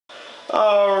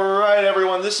Alright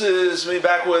everyone, this is me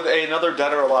back with another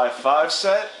Dead or Alive 5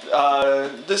 set.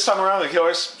 This time around, of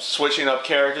course, switching up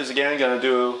characters again. Going to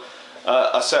do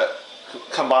a set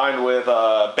combined with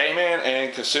Bayman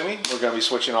and Kasumi. We're going to be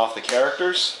switching off the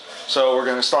characters. So we're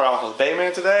going to start off with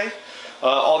Bayman today.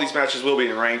 All these matches will be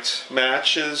in ranked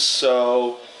matches,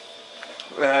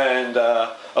 and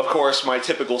of course my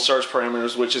typical search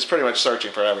parameters, which is pretty much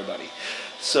searching for everybody.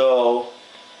 So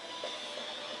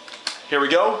here we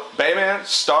go, Bayman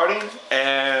starting,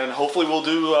 and hopefully we'll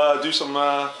do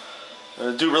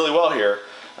really well here.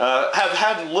 Have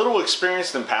had little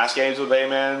experience in past games with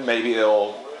Bayman. Maybe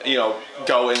it'll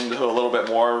go into a little bit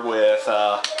more with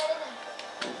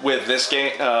this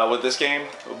game,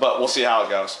 but we'll see how it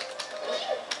goes.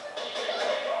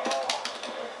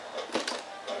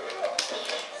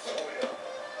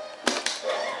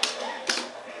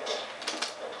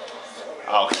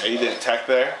 Okay, he didn't tech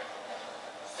there.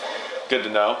 Good to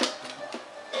know.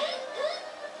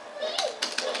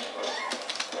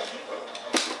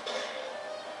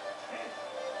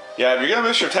 Yeah, if you're gonna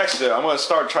miss your text, I'm gonna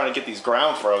start trying to get these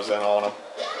ground throws in on them.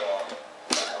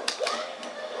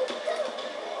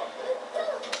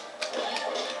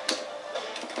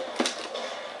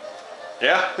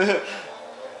 Yeah,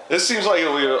 this seems like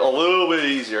it'll be a little bit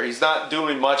easier. He's not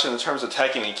doing much in terms of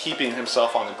teching and keeping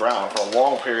himself on the ground for a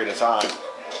long period of time.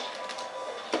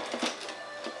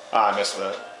 Ah, I missed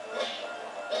that.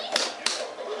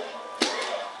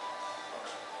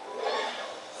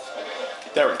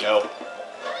 There we go.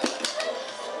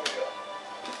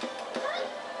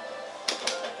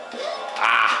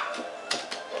 Ah.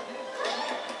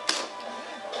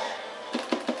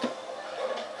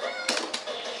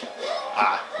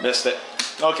 Ah, missed it.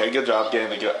 Okay, good job getting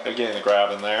the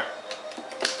grab in there.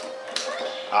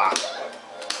 Ah.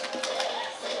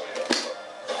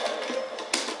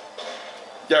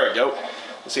 There we go.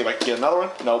 Let's see if I can get another one.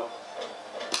 Nope.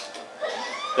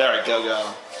 There we go, got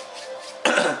him.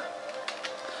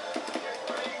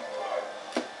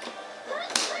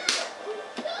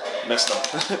 Missed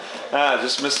him.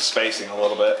 Just missed the spacing a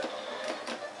little bit.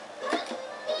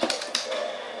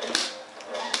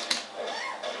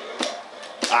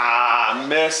 Ah,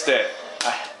 missed it.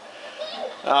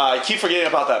 I keep forgetting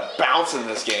about that bounce in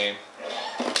this game.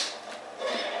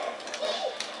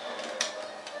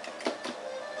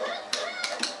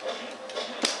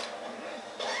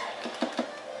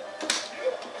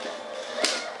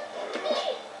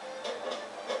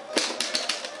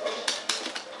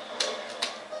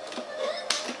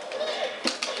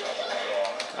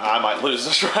 I might lose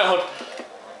this round.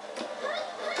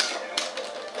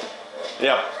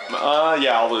 Yep.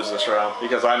 Yeah, I'll lose this round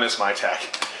because I missed my tech.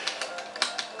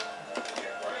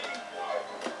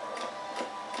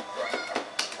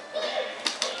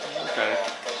 Okay.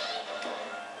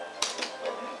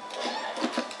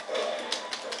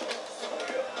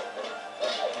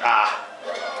 Ah.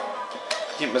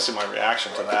 I keep missing my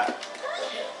reaction to that.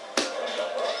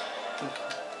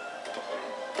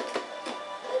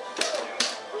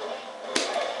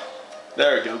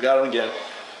 There we go, got him again.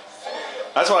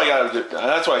 That's what I gotta do.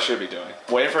 That's what I should be doing.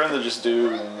 Wait for him to just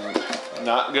do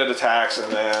not good attacks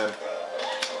and then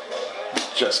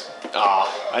just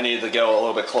I need to go a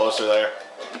little bit closer there.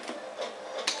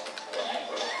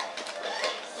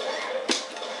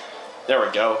 There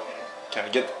we go. Can I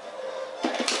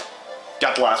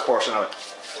got the last portion of it.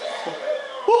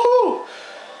 Woohoo!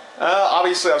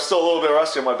 Obviously I'm still a little bit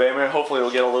rusty on my Bayman. Hopefully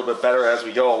it'll get a little bit better as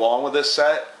we go along with this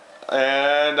set.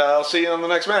 And I'll see you in the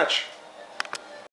next match.